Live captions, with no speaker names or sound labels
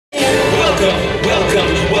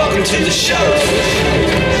Welcome to the show.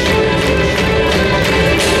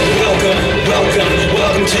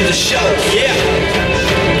 Welcome to the show. Yeah.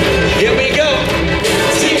 Here we go.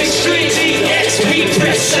 Team Xtreme, TX, we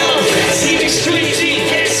press on. Team Xtreme,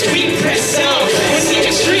 TX, we press on. We're Team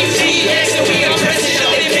Xtreme, TX, and we are pressing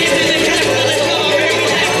on. If it's in the capital, let's go.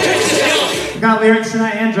 Press is gone. Got lyrics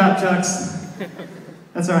tonight and drop chucks.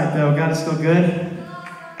 That's alright though. God is still good.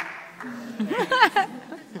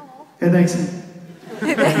 Hey, thanks.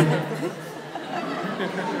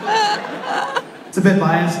 It's a bit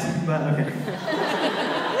biased, but okay.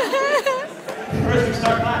 First, we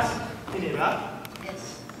start class. Can you up?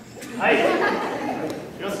 Yes. Hi.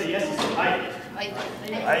 You don't say yes, you say hi. Hi.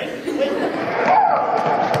 Hi.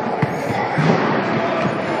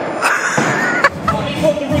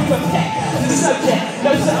 Hold the roof of tech. The subject.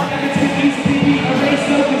 No sound. Everything needs to be erased.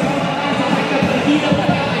 No control. My eyes are like the heat of the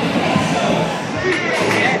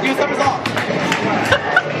Use numbers off.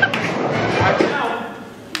 Now,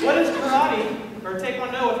 what is karate or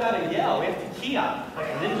taekwondo without a yell? We have to key up like a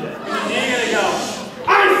ninja. And then you're gonna go, I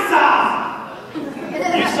saw!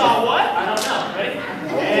 You saw what? I don't know. Ready?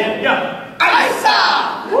 And go. I saw!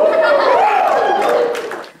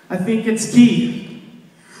 I think it's key.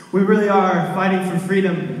 We really are fighting for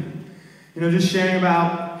freedom. You know, just sharing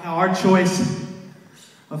about how our choice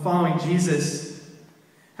of following Jesus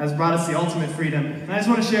has brought us the ultimate freedom. And I just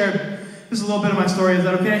want to share just a little bit of my story. Is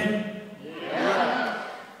that okay? Yeah.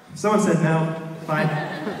 Someone said no. Fine.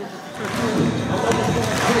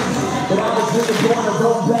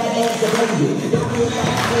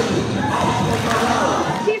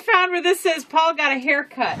 He found where this says Paul got a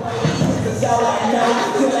haircut.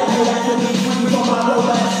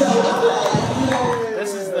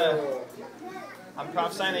 This is I'm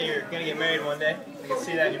prophesying that you're going to get married one day. I can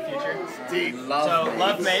see that in your future. Deep. So,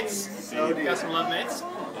 love mates. So, got some love mates.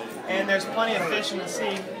 And there's plenty of fish in the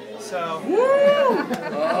sea. So. Oh,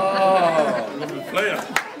 player.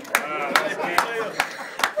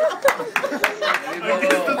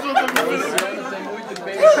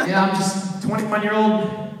 Yeah, I'm just a 21-year-old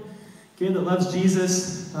kid that loves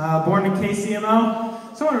Jesus. Born in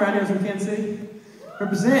KCMO. Someone around here is from Kansas City.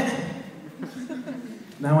 Represent.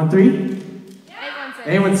 913.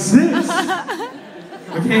 816.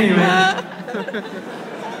 Okay, anyway.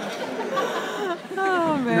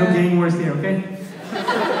 Oh, man. No gang wars here, okay?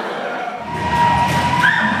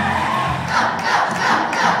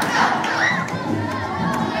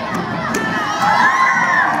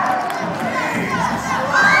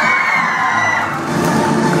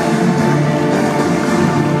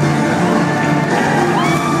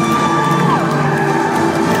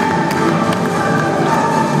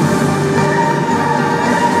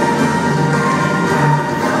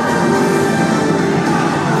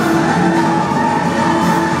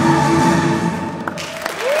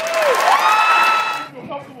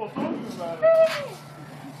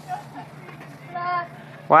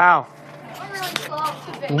 Wow.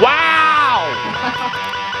 Wow!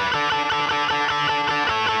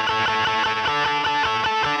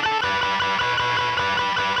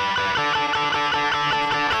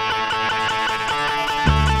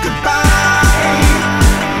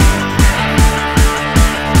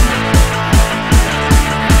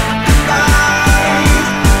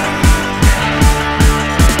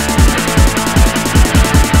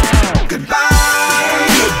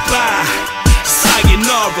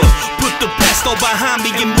 Behind me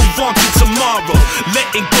and move on to tomorrow.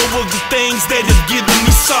 Letting go of the things that have given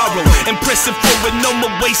me sorrow, and pressing forward, no more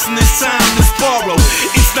wasting this time that's borrowed.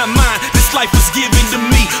 It's not mine, this life was given to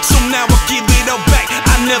me, so now I give it all back.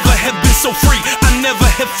 I never have been so free, I never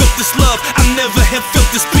have felt this love, I never have felt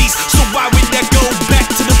this peace. So why would that go back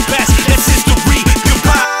to the past? That's history.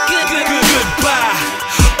 Goodbye, goodbye,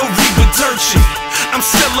 a redemption. I'm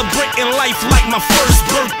celebrating life like my first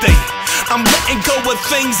birthday. I'm letting go of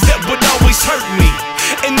things that would always hurt me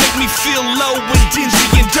and make me feel low and dingy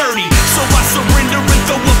and dirty. So I surrender and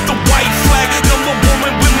throw up the